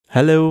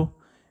Hello,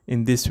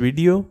 in this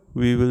video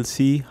we will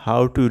see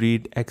how to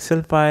read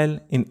Excel file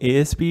in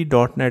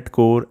ASP.NET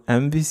Core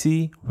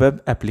MVC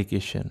web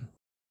application.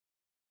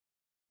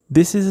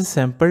 This is a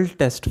sample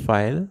test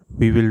file.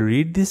 We will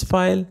read this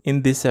file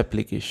in this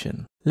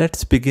application.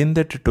 Let's begin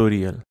the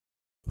tutorial.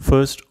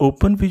 First,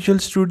 open Visual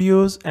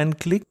Studios and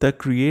click the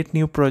Create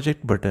New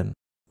Project button.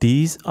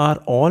 These are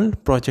all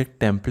project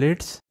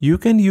templates. You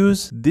can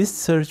use this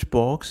search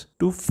box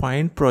to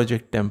find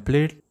project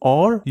template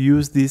or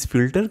use these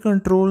filter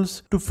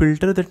controls to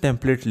filter the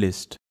template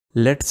list.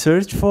 Let's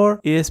search for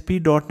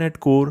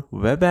ASP.NET Core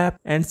web app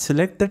and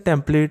select the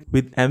template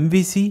with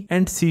MVC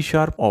and C#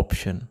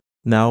 option.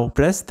 Now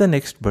press the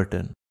next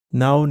button.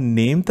 Now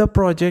name the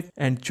project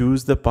and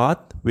choose the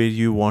path where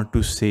you want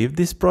to save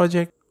this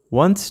project.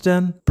 Once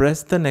done,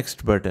 press the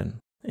next button.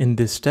 In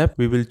this step,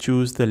 we will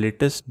choose the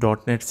latest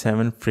 .NET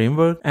 7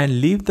 framework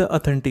and leave the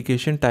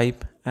authentication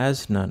type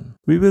as none.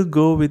 We will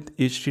go with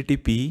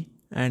HTTP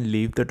and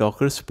leave the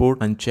Docker support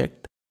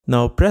unchecked.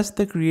 Now press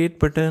the Create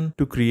button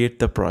to create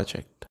the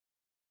project.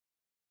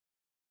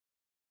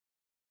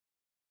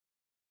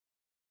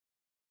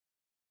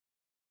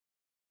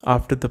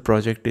 After the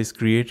project is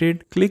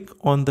created, click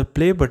on the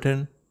Play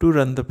button to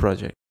run the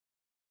project.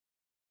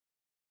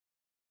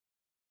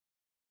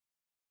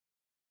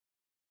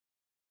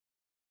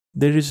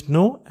 There is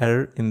no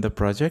error in the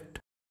project.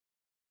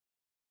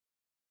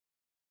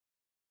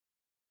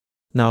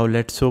 Now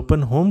let's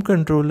open Home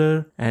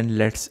Controller and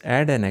let's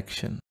add an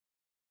action.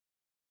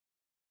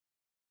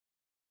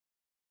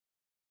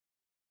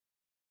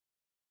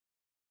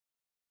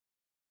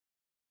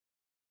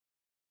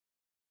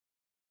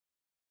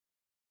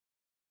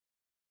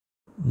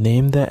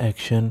 Name the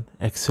action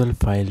Excel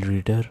File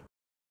Reader.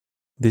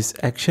 This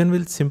action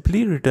will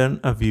simply return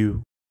a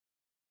view.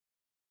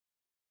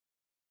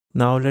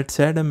 Now let's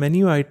add a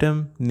menu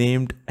item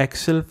named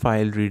Excel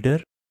File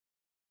Reader.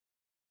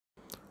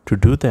 To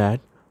do that,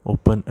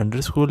 open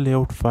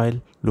 _layout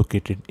file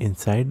located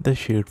inside the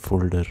shared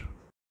folder.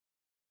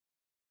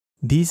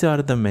 These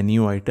are the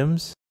menu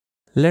items.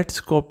 Let's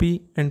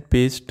copy and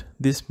paste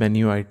this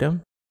menu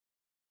item.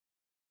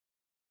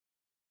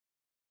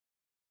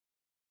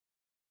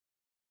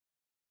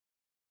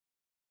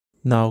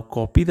 Now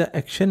copy the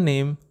action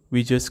name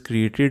we just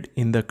created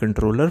in the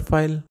controller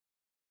file.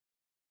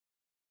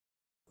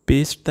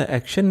 Paste the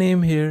action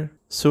name here.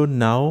 So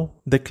now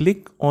the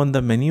click on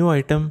the menu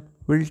item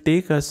will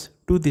take us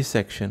to this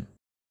action.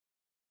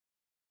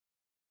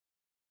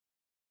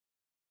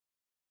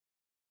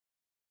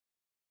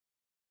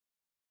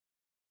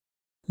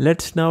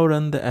 Let's now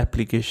run the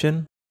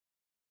application.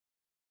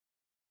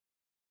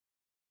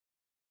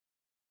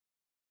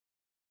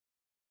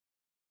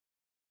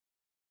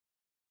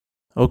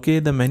 Okay,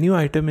 the menu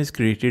item is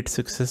created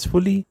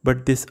successfully,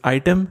 but this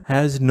item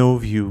has no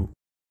view.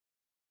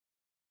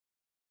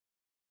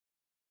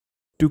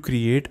 To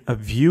create a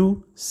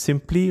view,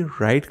 simply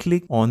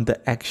right-click on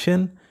the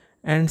action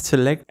and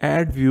select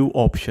Add View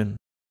option.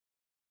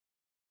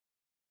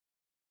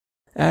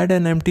 Add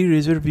an empty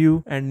razor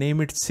view and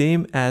name it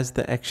same as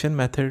the action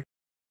method.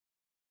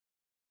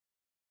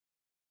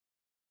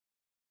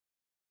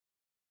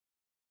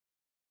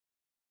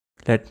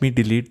 Let me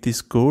delete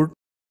this code.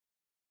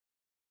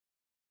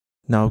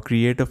 Now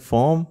create a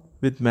form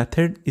with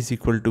method is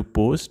equal to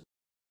post.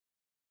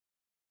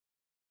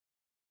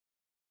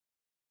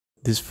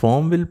 This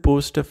form will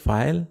post a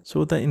file,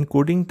 so the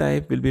encoding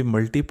type will be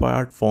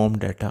multi-part form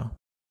data.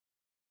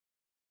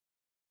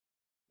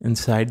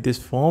 Inside this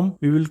form,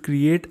 we will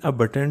create a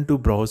button to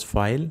browse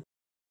file.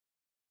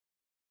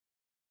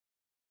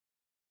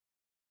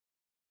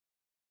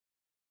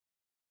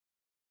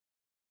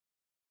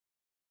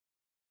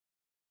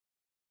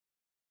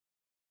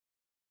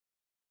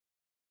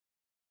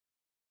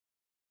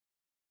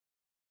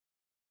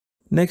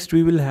 Next,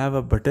 we will have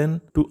a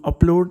button to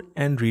upload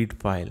and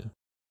read file.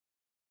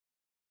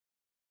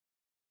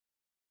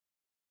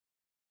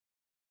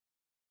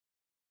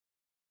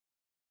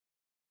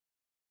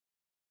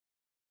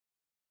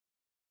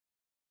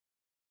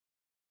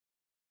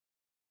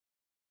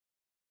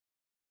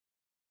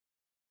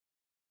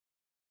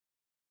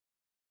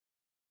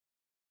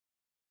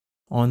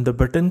 On the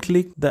button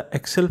click, the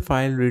Excel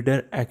File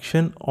Reader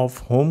action of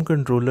Home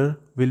Controller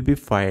will be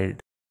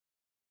fired.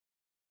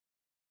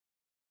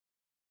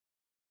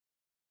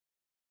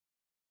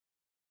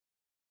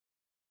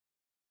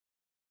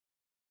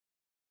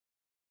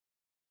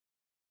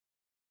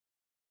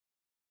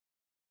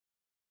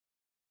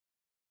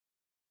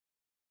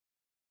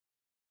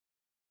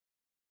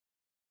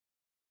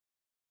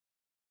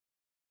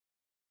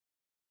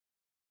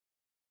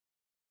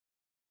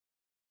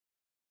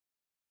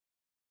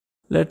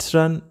 Let's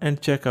run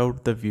and check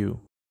out the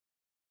view.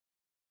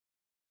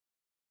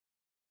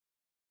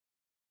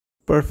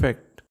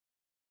 Perfect.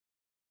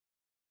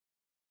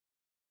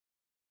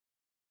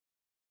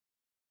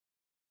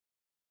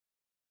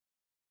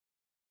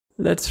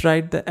 Let's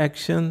write the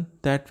action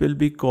that will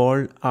be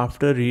called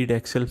after Read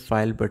Excel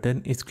File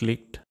button is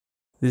clicked.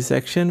 This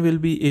action will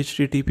be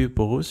HTTP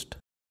post.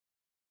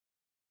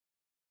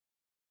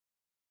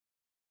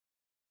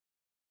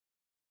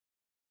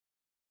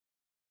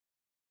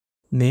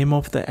 Name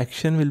of the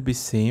action will be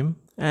same,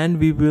 and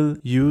we will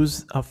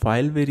use a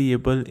file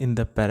variable in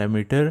the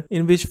parameter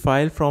in which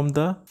file from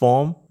the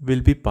form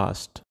will be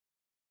passed.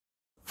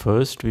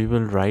 First, we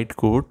will write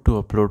code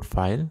to upload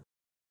file.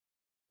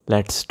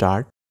 Let's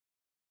start.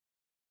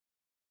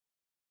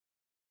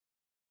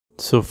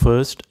 So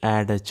first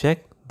add a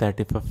check that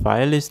if a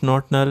file is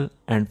not null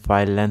and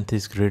file length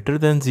is greater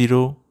than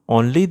 0,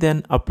 only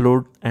then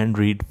upload and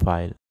read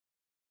file.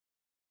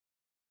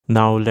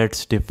 Now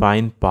let's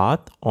define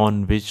path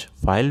on which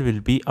file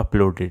will be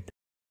uploaded.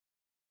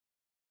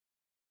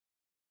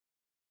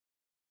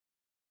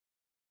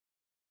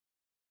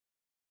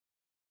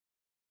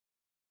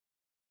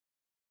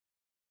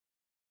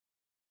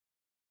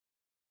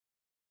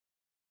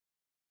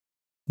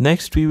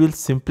 Next, we will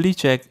simply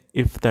check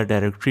if the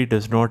directory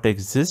does not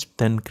exist,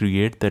 then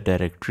create the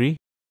directory.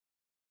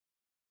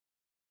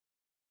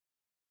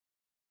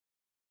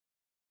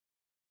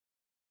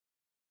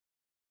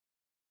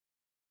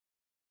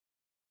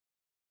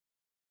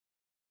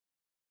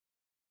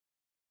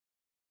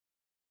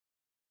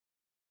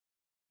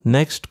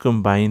 Next,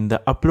 combine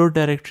the upload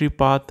directory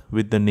path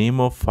with the name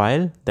of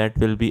file that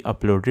will be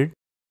uploaded.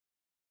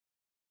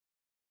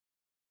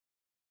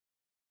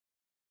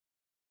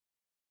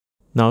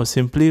 Now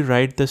simply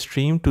write the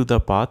stream to the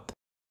path.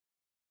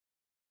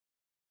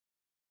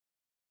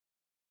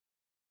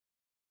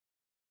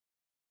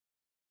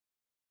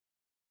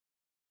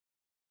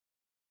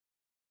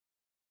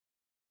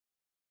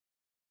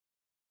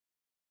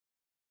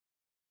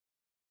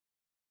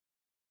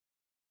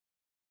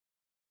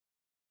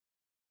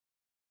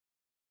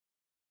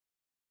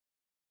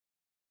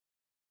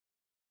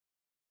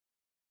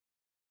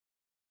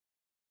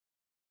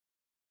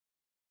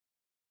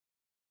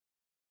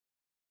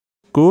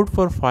 Code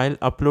for file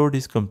upload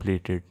is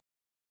completed.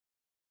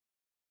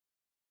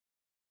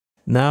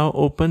 Now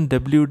open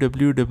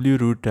www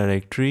root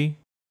directory.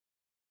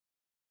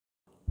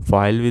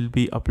 File will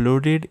be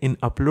uploaded in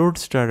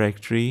uploads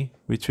directory,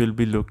 which will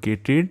be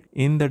located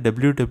in the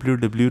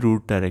www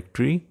root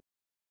directory.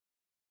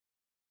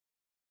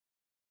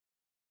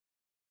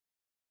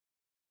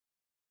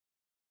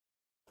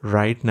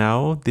 Right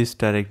now this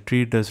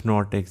directory does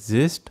not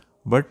exist,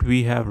 but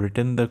we have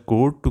written the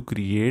code to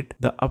create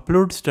the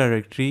uploads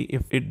directory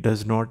if it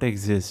does not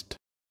exist.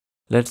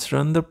 Let's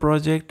run the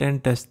project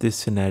and test this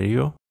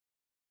scenario.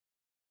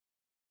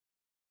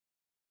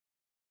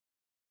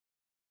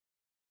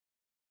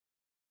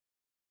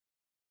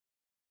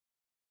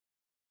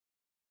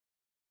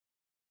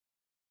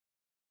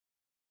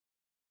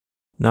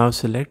 Now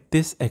select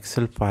this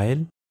Excel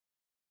file.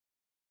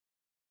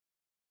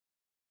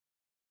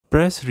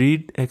 Press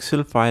Read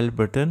Excel File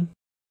button.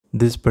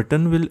 This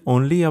button will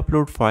only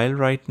upload file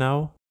right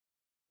now.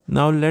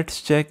 Now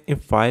let's check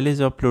if file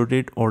is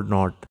uploaded or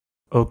not.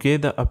 Okay,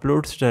 the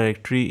uploads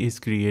directory is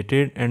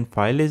created and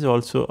file is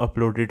also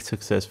uploaded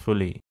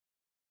successfully.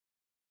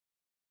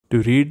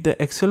 To read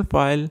the Excel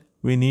file,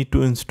 we need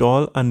to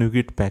install a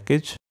nuget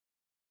package.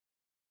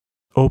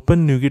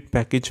 Open nuget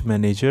package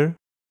manager.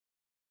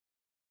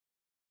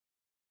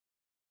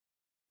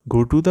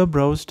 Go to the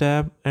Browse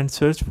tab and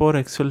search for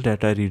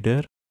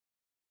ExcelDataReader.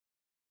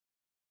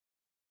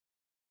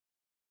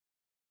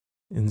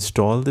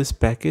 Install this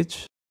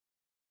package.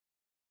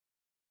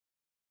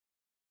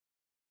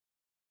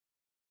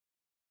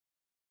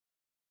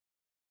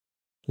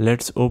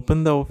 Let's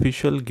open the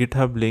official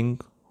GitHub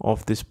link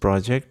of this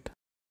project.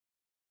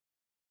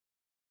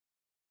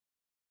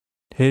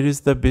 Here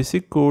is the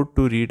basic code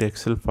to read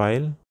Excel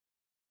file.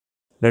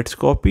 Let's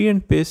copy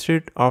and paste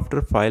it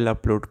after file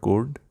upload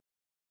code.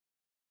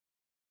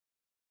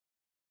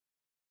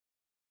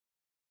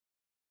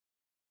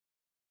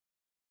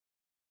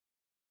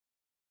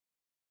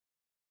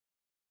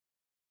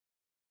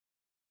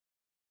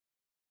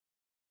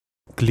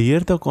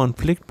 Clear the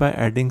conflict by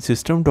adding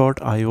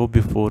system.io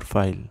before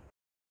file.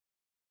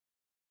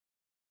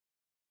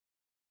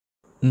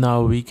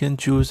 Now we can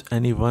choose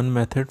any one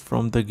method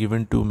from the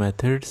given two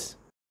methods.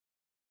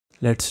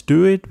 Let's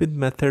do it with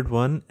method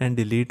 1 and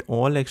delete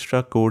all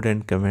extra code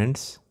and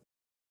comments.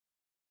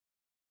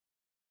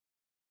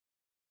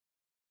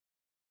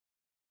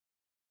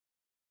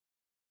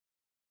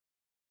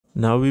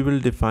 Now we will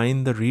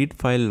define the read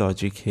file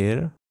logic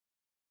here.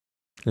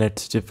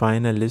 Let's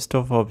define a list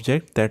of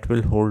objects that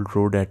will hold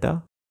raw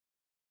data.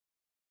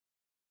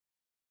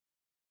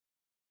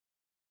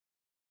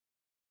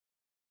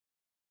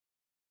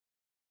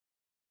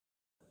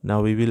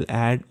 Now we will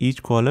add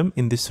each column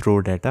in this raw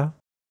data.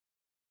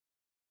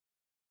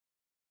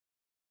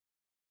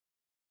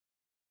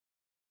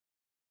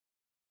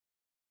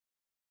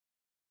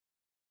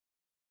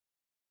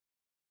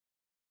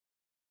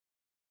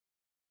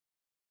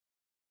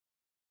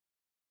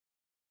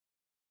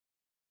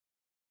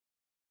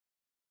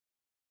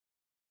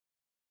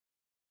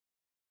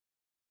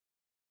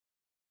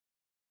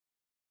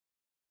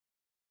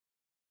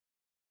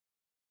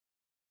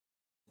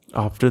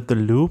 After the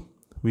loop,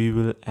 we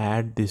will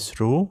add this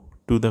row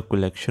to the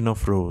collection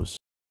of rows.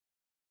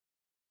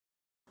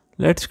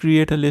 Let's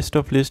create a list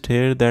of lists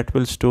here that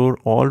will store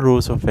all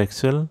rows of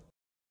Excel.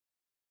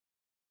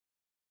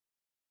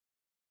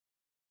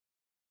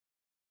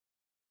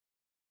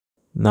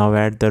 Now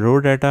add the row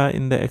data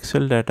in the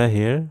Excel data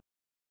here.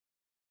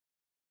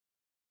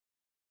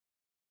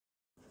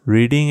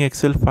 Reading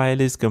Excel file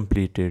is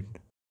completed.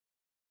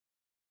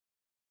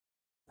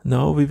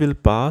 Now we will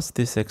pass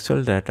this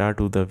Excel data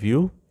to the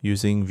view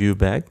using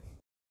ViewBag.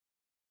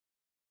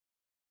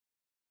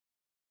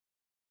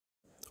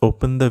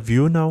 Open the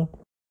view now.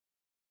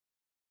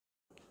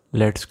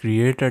 Let's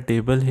create a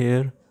table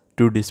here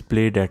to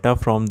display data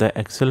from the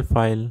Excel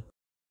file.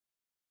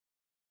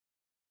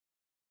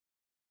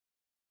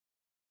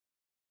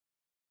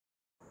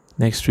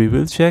 Next we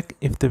will check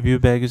if the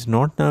ViewBag is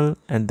not null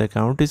and the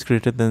count is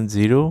greater than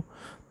 0,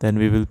 then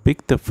we will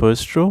pick the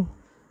first row,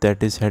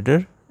 that is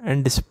header,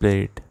 and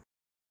display it.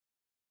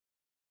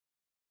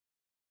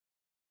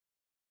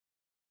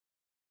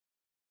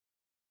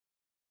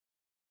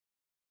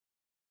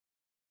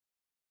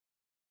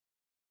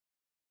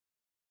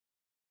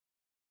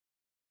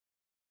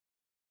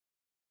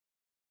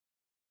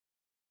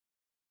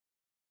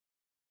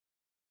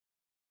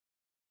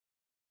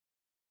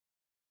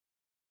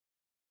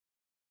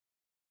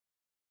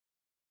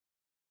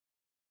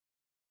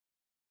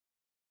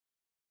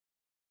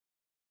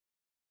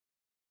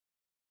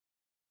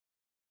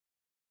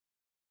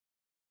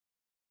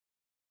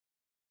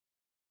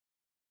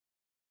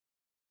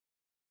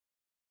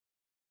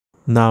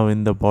 Now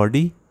in the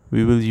body,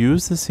 we will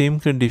use the same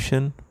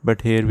condition,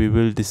 but here we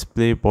will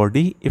display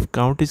body if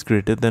count is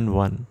greater than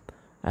 1,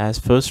 as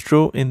first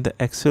row in the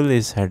Excel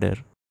is header.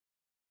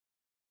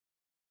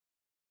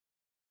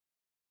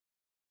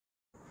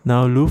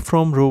 Now loop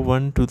from row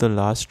 1 to the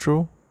last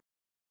row.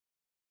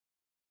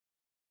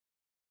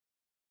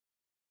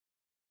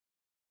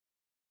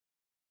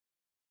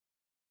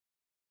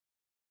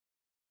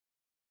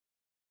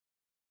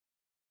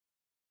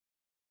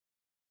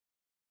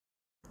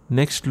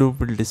 Next loop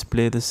will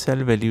display the cell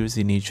values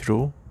in each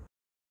row.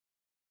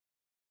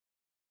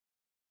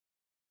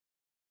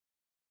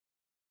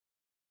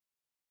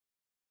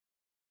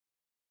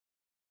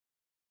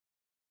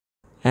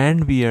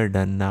 And we are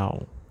done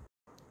now.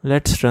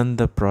 Let's run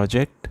the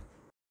project.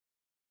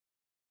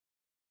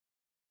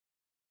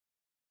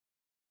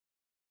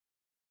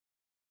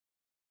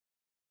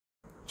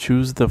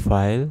 Choose the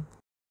file.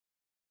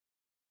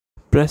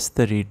 Press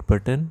the read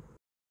button.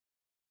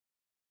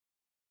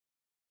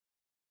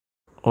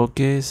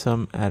 Okay,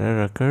 some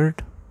error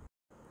occurred.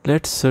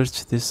 Let's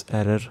search this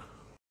error.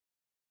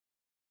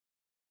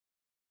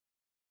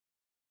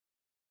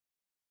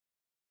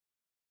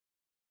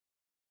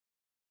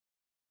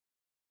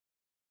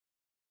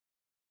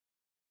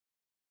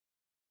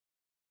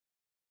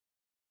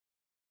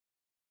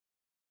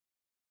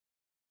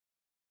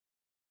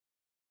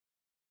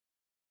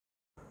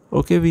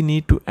 Okay, we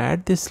need to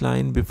add this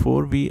line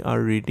before we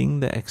are reading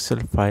the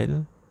Excel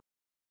file.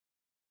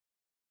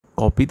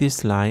 Copy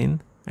this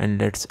line and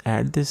let's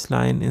add this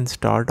line in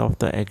start of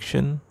the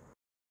action.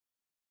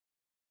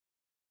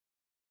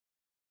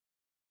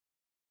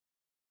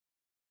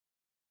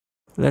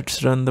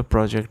 Let's run the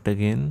project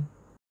again.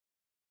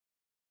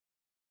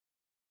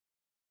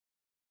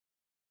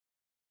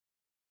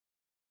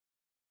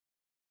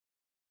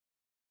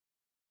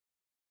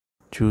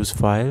 Choose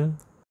file.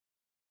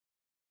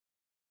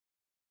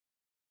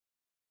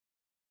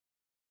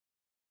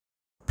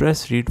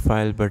 Press read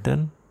file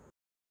button.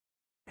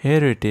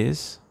 Here it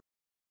is.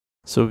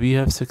 So we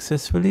have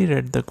successfully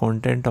read the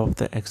content of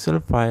the Excel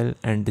file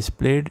and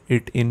displayed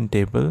it in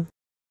table.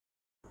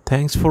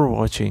 Thanks for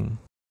watching.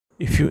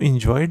 If you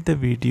enjoyed the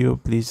video,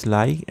 please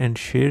like and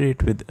share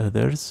it with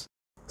others.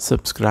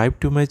 Subscribe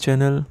to my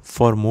channel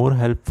for more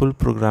helpful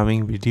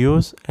programming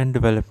videos and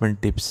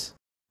development tips.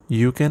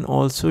 You can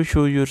also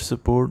show your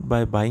support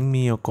by buying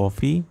me a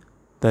coffee.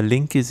 The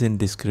link is in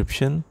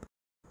description.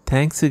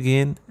 Thanks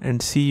again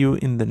and see you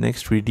in the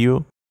next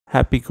video.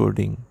 Happy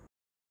coding!